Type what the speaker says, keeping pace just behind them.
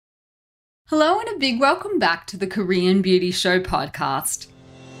Hello and a big welcome back to the Korean Beauty Show podcast.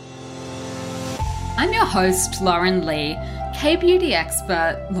 I'm your host, Lauren Lee, K-beauty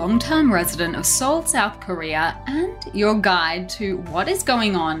expert, long-term resident of Seoul, South Korea, and your guide to what is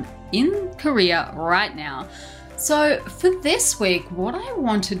going on in Korea right now. So for this week, what I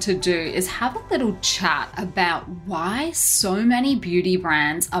wanted to do is have a little chat about why so many beauty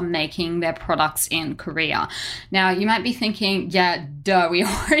brands are making their products in Korea. Now, you might be thinking, yeah, duh, we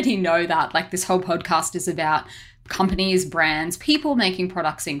already know that. Like, this whole podcast is about companies, brands, people making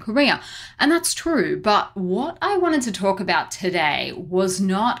products in Korea. And that's true. But what I wanted to talk about today was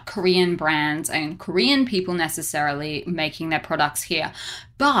not Korean brands and Korean people necessarily making their products here,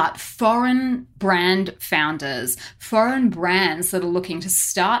 but foreign brand founders, foreign brands that are looking to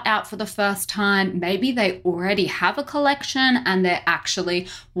start out for the first time. Maybe they already have a collection and they're actually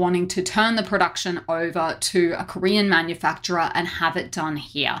wanting to turn the production over to a Korean manufacturer and have it done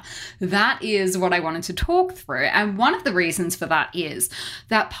here. That is what I wanted to talk through. And one of the reasons for that is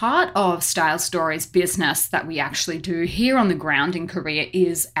that part of Style Story's business that we actually do here on the ground in Korea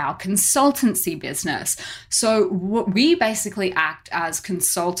is our consultancy business. So we basically act as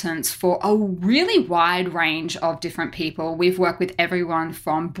consultants for a really wide range of different people. We've worked with everyone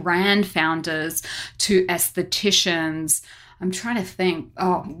from brand founders to estheticians. I'm trying to think,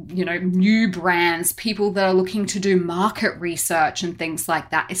 new brands, people that are looking to do market research and things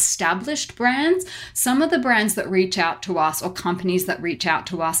like that, established brands. Some of the brands that reach out to us or companies that reach out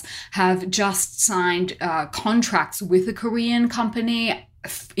to us have just signed contracts with a Korean company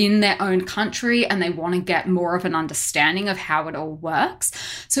in their own country and they want to get more of an understanding of how it all works.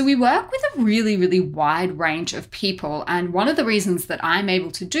 So we work with a really, really wide range of people. And one of the reasons that I'm able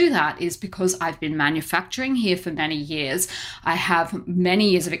to do that is because I've been manufacturing here for many years. I have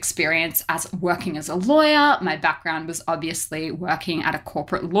many years of experience as working as a lawyer. My background was obviously working at a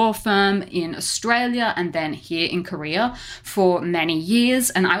corporate law firm in Australia and then here in Korea for many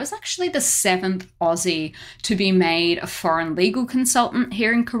years. And I was actually the 7th Aussie to be made a foreign legal consultant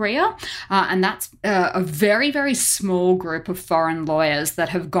here in Korea. And that's a very, very small group of foreign lawyers that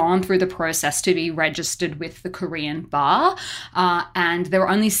have gone through the process to be registered with the Korean bar. And there were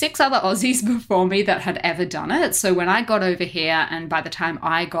only 6 other Aussies before me that had ever done it. So when I got over here and by the time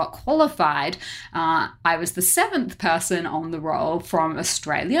I got qualified, I was the 7th person on the roll from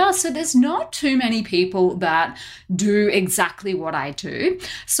Australia. So there's not too many people that do exactly what I do.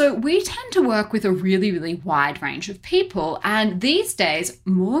 So we tend to work with a really, really wide range of people. And these days,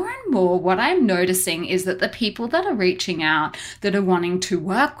 more and more, what I'm noticing is that the people that are reaching out, that are wanting to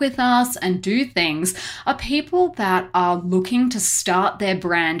work with us and do things, are people that are looking to start their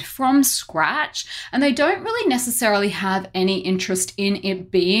brand from scratch. And they don't really necessarily have any interest in it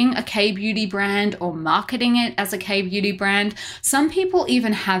being a K-beauty brand or marketing it as a K-beauty brand. Some people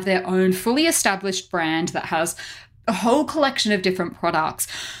even have their own fully established brand that has a whole collection of different products.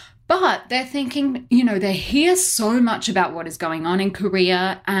 But they're thinking, they hear so much about what is going on in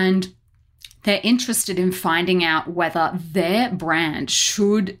Korea and they're interested in finding out whether their brand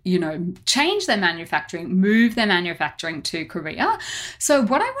should, change their manufacturing, move their manufacturing to Korea. So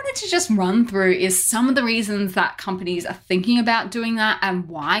what I wanted to just run through is some of the reasons that companies are thinking about doing that and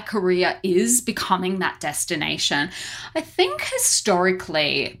why Korea is becoming that destination. I think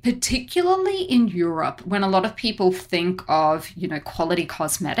historically, particularly in Europe, when a lot of people think of, quality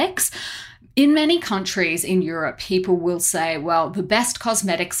cosmetics, in many countries in Europe, people will say, well, the best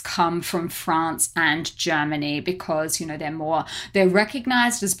cosmetics come from France and Germany because, they're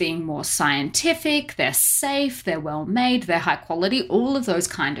recognized as being more scientific, they're safe, they're well made, they're high quality, all of those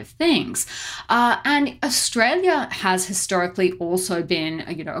kind of things. And Australia has historically also been,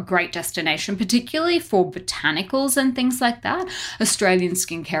 a great destination, particularly for botanicals and things like that. Australian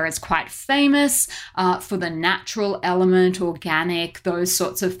skincare is quite famous for the natural element, organic, those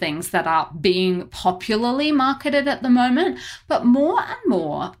sorts of things that are being popularly marketed at the moment, but more and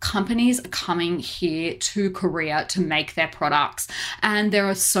more companies are coming here to Korea to make their products. And there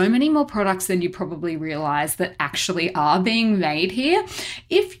are so many more products than you probably realize that actually are being made here.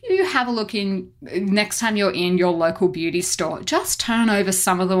 If you have a look in next time you're in your local beauty store, just turn over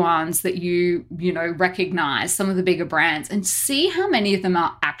some of the ones that you recognize, some of the bigger brands, and see how many of them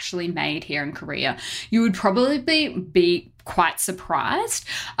are actually made here in Korea. You would probably be quite surprised.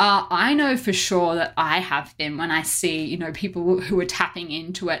 I know for sure that I have been when I see, people who are tapping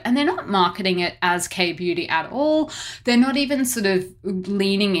into it, and they're not marketing it as K-beauty at all. They're not even sort of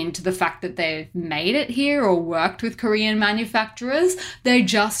leaning into the fact that they've made it here or worked with Korean manufacturers. They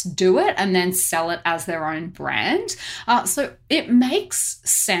just do it and then sell it as their own brand. So it makes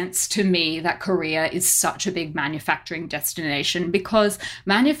sense to me that Korea is such a big manufacturing destination, because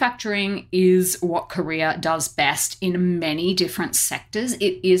manufacturing is what Korea does best in many different sectors.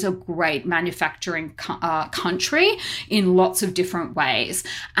 It is a great manufacturing country in lots of different ways.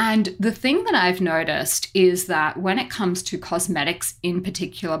 And the thing that I've noticed is that when it comes to cosmetics in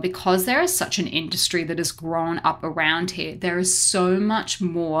particular, because there is such an industry that has grown up around here, there is so much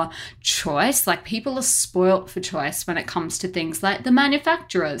more choice. Like, people are spoilt for choice when it comes to things like the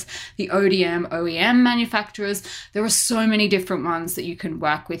manufacturers, the OEM manufacturers. There are so many different ones that you can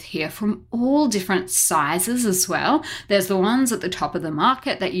work with here from all different sizes as well. There's the ones at the top of the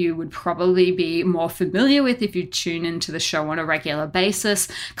market that you would probably be more familiar with if you tune into the show on a regular basis.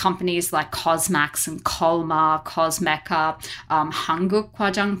 Companies like Cosmax and Kolmar, Cosmeca, Hanguk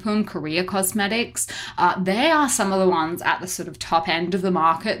Hwajangpum, Korea Cosmetics. They are some of the ones at the sort of top end of the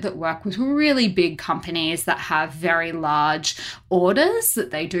market that work with really big companies that have very large orders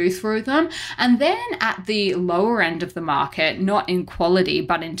that they do through them. And then at the lower end of the market, not in quality,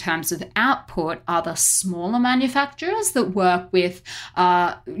 but in terms of output, are the smaller manufacturers that work with,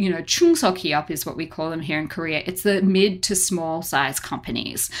 Chungsokiop is what we call them here in Korea. It's the mid to small size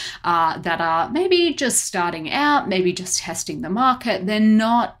companies that are maybe just starting out, maybe just testing the market. They're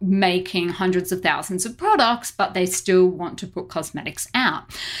not making hundreds of thousands of products, but they still want to put cosmetics out.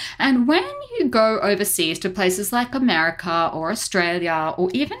 And when you go overseas to places like America or Australia or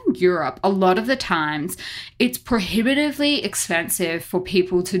even Europe, a lot of the times it's prohibitively expensive for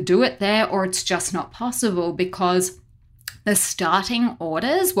people to do it there, or it's just not possible because the starting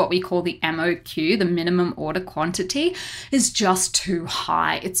orders, what we call the MOQ, the minimum order quantity, is just too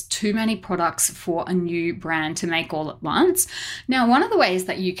high. It's too many products for a new brand to make all at once. Now, one of the ways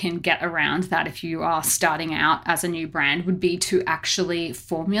that you can get around that if you are starting out as a new brand would be to actually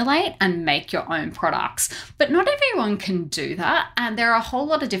formulate and make your own products. But not everyone can do that. And there are a whole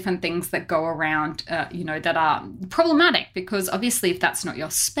lot of different things that go around, that are problematic, because obviously if that's not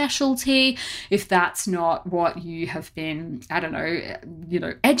your specialty, if that's not what you have been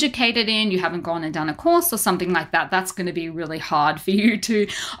educated in, you haven't gone and done a course or something like that, that's going to be really hard for you to,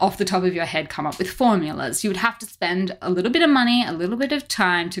 off the top of your head, come up with formulas. You would have to spend a little bit of money, a little bit of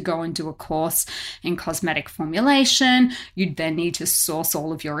time to go and do a course in cosmetic formulation. You'd then need to source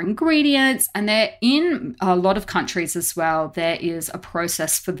all of your ingredients. And there, in a lot of countries as well, there is a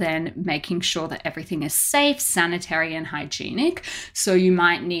process for then making sure that everything is safe, sanitary, and hygienic. So you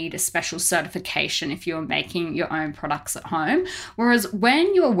might need a special certification if you're making your own products at home. Whereas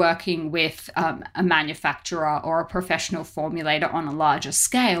when you're working with a manufacturer or a professional formulator on a larger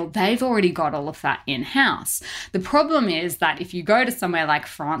scale, they've already got all of that in-house. The problem is that if you go to somewhere like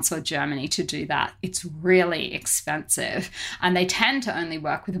France or Germany to do that, it's really expensive, and they tend to only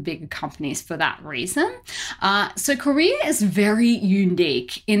work with the bigger companies for that reason. So Korea is very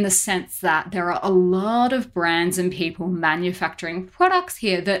unique in the sense that there are a lot of brands and people manufacturing products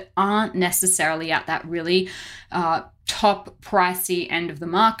here that aren't necessarily at that really top pricey end of the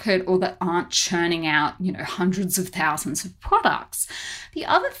market, or that aren't churning out, hundreds of thousands of products. The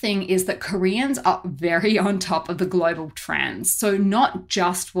other thing is that Koreans are very on top of the global trends. So not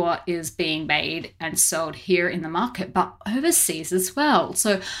just what is being made and sold here in the market, but overseas as well.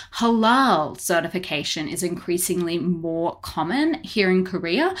 So halal certification is increasingly more common here in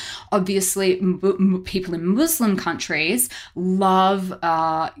Korea. Obviously, people in Muslim countries love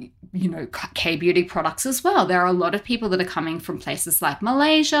K-beauty products as well. There are a lot of people that are coming from places like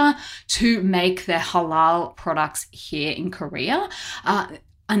Malaysia to make their halal products here in Korea.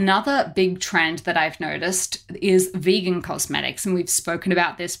 Another big trend that I've noticed is vegan cosmetics, and we've spoken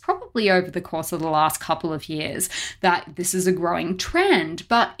about this probably over the course of the last couple of years, that this is a growing trend.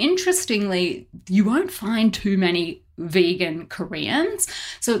 But interestingly, you won't find too many vegan Koreans.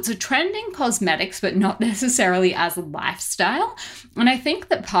 So it's a trend in cosmetics, but not necessarily as a lifestyle. And I think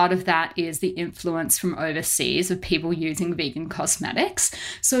that part of that is the influence from overseas of people using vegan cosmetics.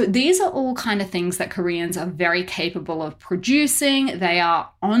 So these are all kind of things that Koreans are very capable of producing. They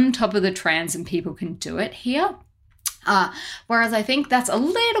are on top of the trends and people can do it here. Whereas I think that's a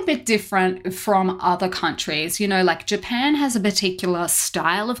little bit different from other countries. You know, like Japan has a particular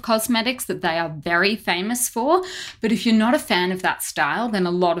style of cosmetics that they are very famous for. But if you're not a fan of that style, then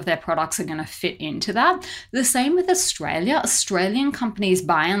a lot of their products are going to fit into that. The same with Australia. Australian companies,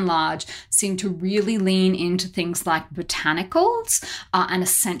 by and large, seem to really lean into things like botanicals and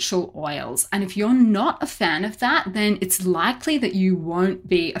essential oils. And if you're not a fan of that, then it's likely that you won't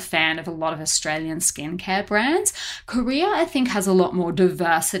be a fan of a lot of Australian skincare brands. Korea, I think, has a lot more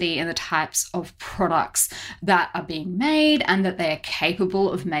diversity in the types of products that are being made and that they are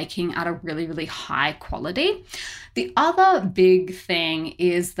capable of making at a really, really high quality. The other big thing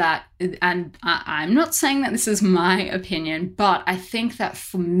is that, and I'm not saying that this is my opinion, but I think that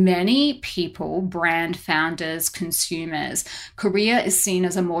for many people, brand founders, consumers, Korea is seen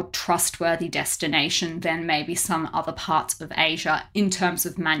as a more trustworthy destination than maybe some other parts of Asia in terms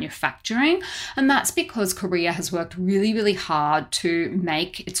of manufacturing. And that's because Korea has worked really, really hard to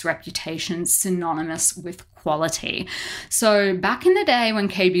make its reputation synonymous with quality. So back in the day when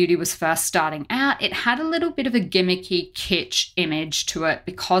K-Beauty was first starting out, it had a little bit of a gimmicky kitsch image to it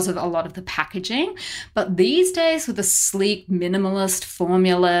because of a lot of the packaging. But these days, with the sleek minimalist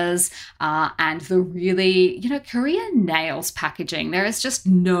formulas and the really, Korea nails packaging. There is just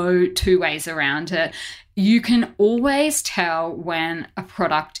no two ways around it. You can always tell when a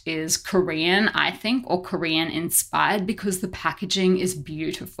product is Korean, I think, or Korean inspired because the packaging is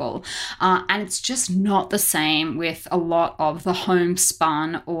beautiful. And it's just not the same with a lot of the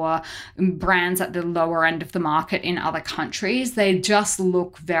homespun or brands at the lower end of the market in other countries. They just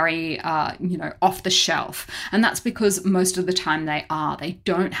look very, off the shelf. And that's because most of the time they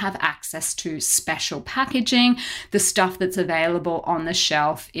don't have access to special packaging. The stuff that's available on the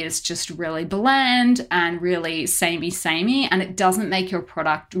shelf is just really bland and really samey, and it doesn't make your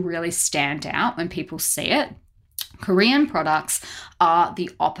product really stand out when people see it. Korean products are the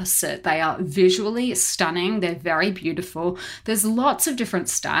opposite. They are visually stunning. They're very beautiful. There's lots of different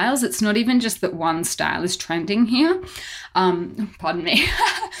styles. It's not even just that one style is trending here. Pardon me.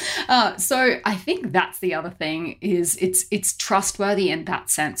 So I think that's the other thing is it's trustworthy in that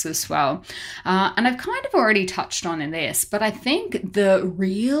sense as well. And I've kind of already touched on in this, but I think the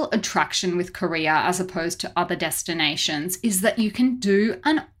real attraction with Korea as opposed to other destinations is that you can do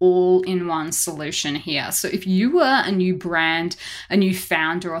an all-in-one solution here. So if you were a new brand, a new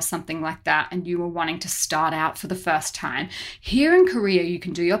founder or something like that, and you were wanting to start out for the first time, here in Korea, you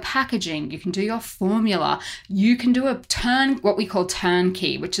can do your packaging, you can do your formula, you can do what we call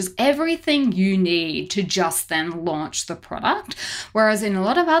turnkey, which is everything you need to just then launch the product. Whereas in a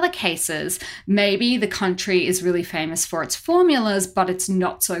lot of other cases, maybe the country is really famous for its formulas, but it's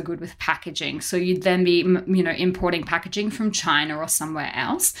not so good with packaging. So you'd then be, importing packaging from China or somewhere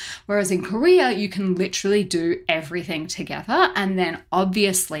else. Whereas in Korea, you can literally do everything together. And then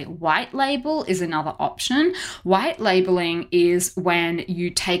obviously white label is another option. White labeling is when you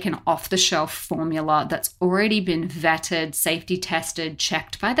take an off-the-shelf formula that's already been vetted, safety tested,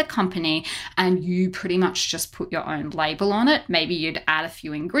 checked by the company, and you pretty much just put your own label on it. Maybe you'd add a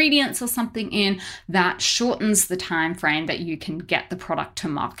few ingredients or something in. That shortens the time frame that you can get the product to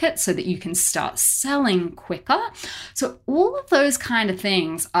market so that you can start selling quicker. So all of those kind of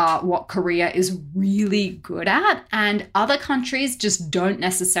things are what Korea is really good at, and other countries just don't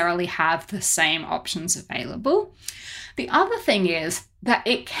necessarily have the same options available. The other thing is that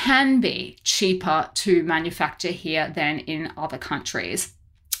it can be cheaper to manufacture here than in other countries.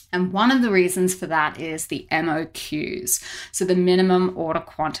 And one of the reasons for that is the MOQs, so the minimum order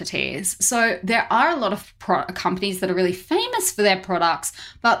quantities. So there are a lot of companies that are really famous for their products,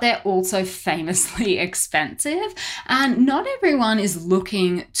 but they're also famously expensive. And not everyone is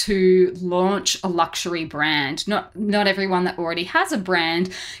looking to launch a luxury brand. Not everyone that already has a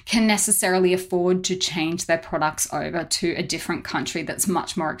brand can necessarily afford to change their products over to a different country that's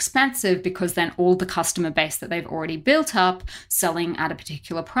much more expensive, because then all the customer base that they've already built up selling at a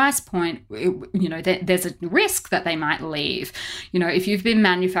particular price point, there's a risk that they might leave. If you've been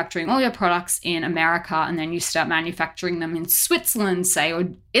manufacturing all your products in America and then you start manufacturing them in Switzerland, say, or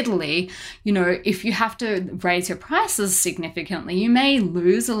Italy, if you have to raise your prices significantly, you may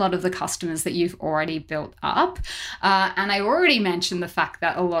lose a lot of the customers that you've already built up. And I already mentioned the fact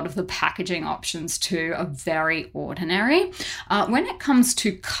that a lot of the packaging options too are very ordinary. When it comes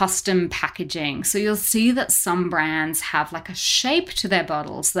to custom packaging, so you'll see that some brands have like a shape to their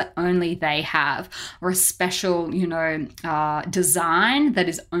bottles. bottles that only they have, or a special, design that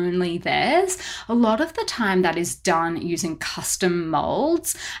is only theirs. A lot of the time that is done using custom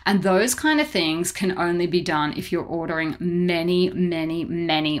molds, and those kind of things can only be done if you're ordering many, many,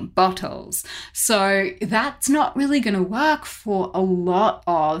 many bottles. So that's not really going to work for a lot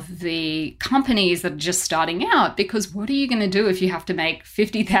of the companies that are just starting out, because what are you going to do if you have to make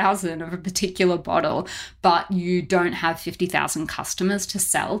 50,000 of a particular bottle, but you don't have 50,000 customers to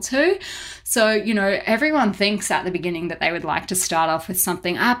sell to? So, everyone thinks at the beginning that they would like to start off with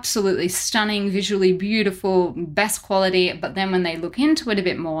something absolutely stunning, visually beautiful, best quality, but then when they look into it a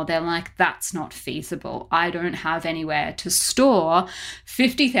bit more, they're like, that's not feasible. I don't have anywhere to store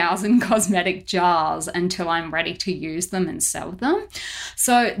 50,000 cosmetic jars until I'm ready to use them and sell them.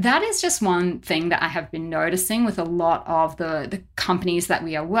 So that is just one thing that I have been noticing with a lot of the companies that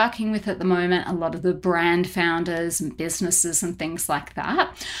we are working with at the moment, a lot of the brand founders and businesses and things like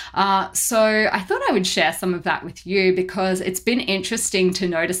that. So I thought I would share some of that with you, because it's been interesting to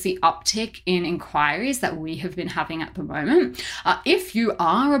notice the uptick in inquiries that we have been having at the moment. If you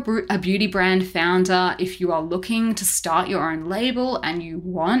are a beauty brand founder, if you are looking to start your own label and you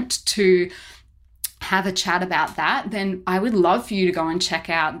want to have a chat about that, then I would love for you to go and check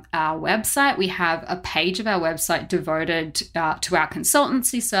out our website. We have a page of our website devoted to our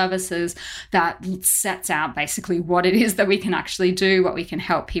consultancy services that sets out basically what it is that we can actually do, what we can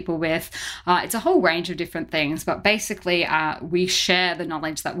help people with. It's a whole range of different things, but basically we share the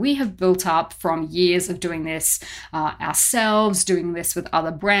knowledge that we have built up from years of doing this ourselves, doing this with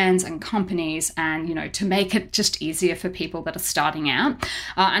other brands and companies, and to make it just easier for people that are starting out.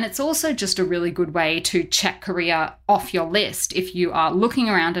 And it's also just a really good way to check Korea off your list. If you are looking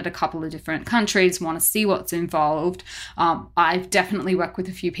around at a couple of different countries, want to see what's involved, I've definitely worked with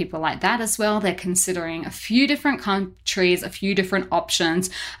a few people like that as well. They're considering a few different countries, a few different options,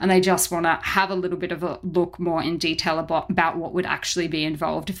 and they just want to have a little bit of a look more in detail about what would actually be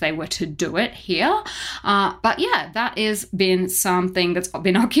involved if they were to do it here. But yeah, that has been something that's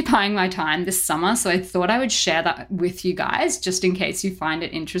been occupying my time this summer, so I thought I would share that with you guys just in case you find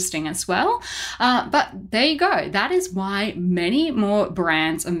it interesting as well. But there you go. That is why many more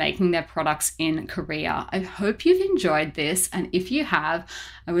brands are making their products in Korea. I hope you've enjoyed this. And if you have,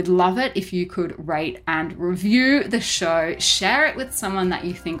 I would love it if you could rate and review the show, share it with someone that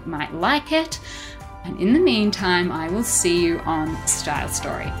you think might like it. And in the meantime, I will see you on Style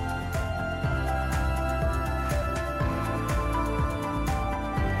Story.